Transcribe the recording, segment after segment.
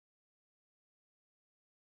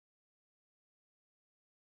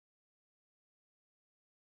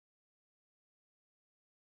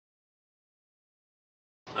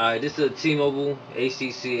Alright, this is a T-Mobile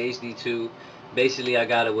HTC HD2. Basically, I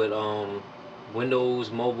got it with Windows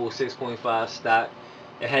Mobile 6.5 stock.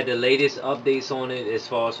 It had the latest updates on it as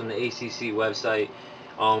far as from the HTC website.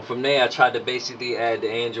 From there, I tried to basically add the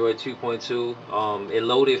Android 2.2. It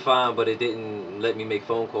loaded fine, but it didn't let me make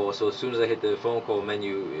phone calls. So as soon as I hit the phone call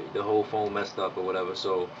menu, the whole phone messed up or whatever.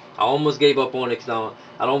 So I almost gave up on it because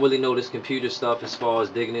I don't really know this computer stuff as far as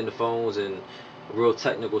digging into phones and real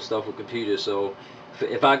technical stuff with computers. So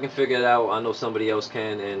if I can figure it out, I know somebody else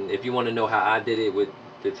can. And if you want to know how I did it with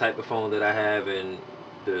the type of phone that I have and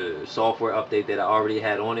the software update that I already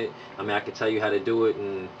had on it, I mean, I can tell you how to do it.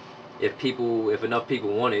 And if enough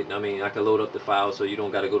people want it, I mean, I can load up the file so you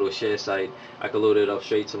don't got to go to a share site. I can load it up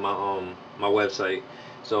straight to my website.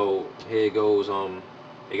 So here it goes.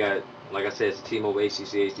 It got, like I said, it's a T-Mobile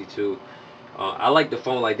HTC HD2. I like the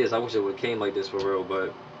phone like this. I wish it would came like this for real,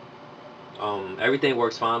 but everything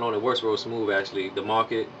works fine on it. Works real smooth actually. The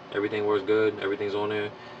market, everything works good. Everything's on there.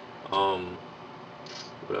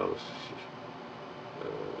 What else? Uh,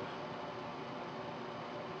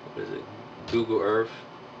 what is it? Google Earth.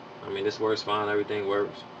 I mean, this works fine. Everything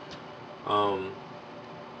works. Um,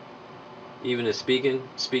 Even the speak to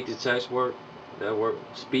text work. That work.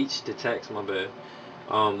 Speech to text. My bad.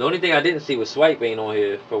 The only thing I didn't see was swipe ain't on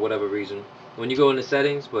here for whatever reason. When you go into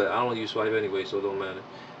settings, but I don't use swipe anyway, so it don't matter.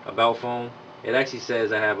 About phone, it actually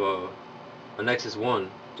says I have a Nexus 1,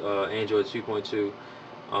 Android 2.2.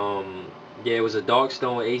 Yeah, it was a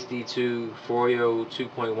Darkstone HD2 Froyo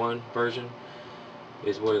 2.1 version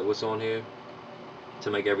is what's on here to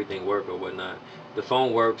make everything work or whatnot. The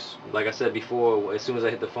phone works, like I said before, as soon as I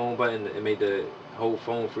hit the phone button, it made the whole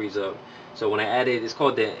phone freeze up. So when I added, it's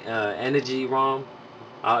called the Energy ROM.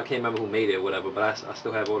 I can't remember who made it or whatever, but I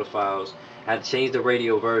still have all the files. I had to change the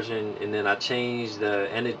radio version, and then I changed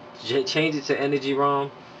changed it to Energy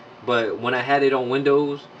ROM. But when I had it on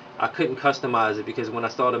Windows, I couldn't customize it because when I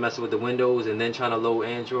started messing with the Windows and then trying to load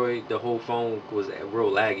Android, the whole phone was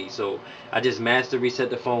real laggy. So I just master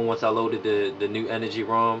reset the phone once I loaded the new Energy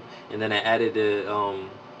ROM, and then I added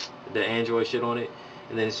the Android shit on it.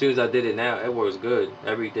 And then as soon as I did it now, it works good.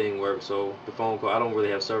 Everything works. So the phone call, I don't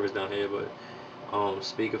really have service down here, but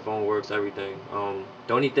speakerphone works, everything.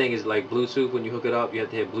 The only thing is like Bluetooth. When you hook it up, you have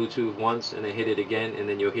to hit Bluetooth once and then hit it again, and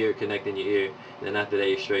then you'll hear it connect in your ear. And then after that,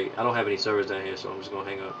 you're straight. I don't have any service down here, so I'm just gonna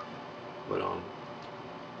hang up. But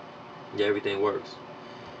yeah, everything works.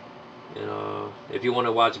 And if you want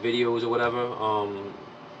to watch videos or whatever,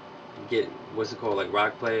 get what's it called, like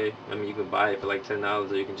Rock Play. I mean, you can buy it for like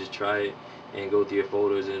 $10, or you can just try it and go through your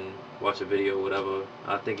folders and watch a video or whatever.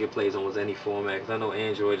 I think it plays almost any format, because I know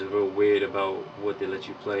Android is real weird about what they let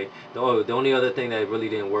you play. The only other thing that really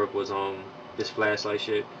didn't work was this flashlight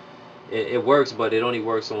shit. It works, but it only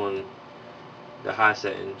works on the high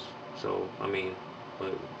settings. So I mean,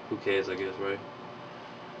 but who cares, I guess, right?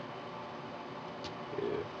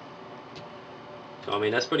 Yeah. So I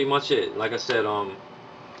mean, that's pretty much it. Like I said,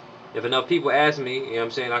 if enough people ask me, you know what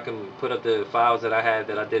I'm saying, I can put up the files that I had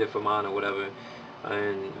that I did it for mine or whatever,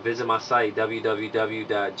 and visit my site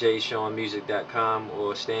www.jseanmusic.com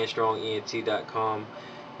or standstrongent.com,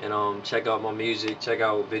 and check out my music, check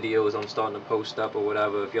out videos I'm starting to post up or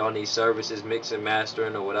whatever. If y'all need services, mixing,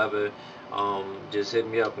 mastering or whatever, just hit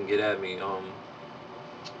me up and get at me.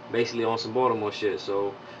 Basically on some Baltimore shit.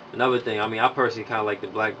 So another thing, I mean, I personally kind of like the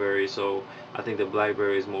BlackBerry, so I think the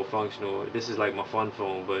BlackBerry is more functional. This is like my fun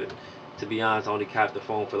phone, but to be honest, I only capped the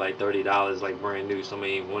phone for like $30, like brand new.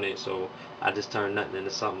 Somebody ain't want it, so I just turned nothing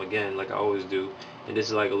into something again, like I always do. And this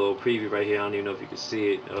is like a little preview right here. I don't even know if you can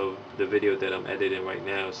see it of the video that I'm editing right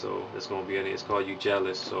now. So it's gonna be in it. It's called "You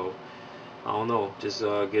Jealous." So I don't know, just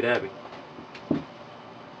get at me.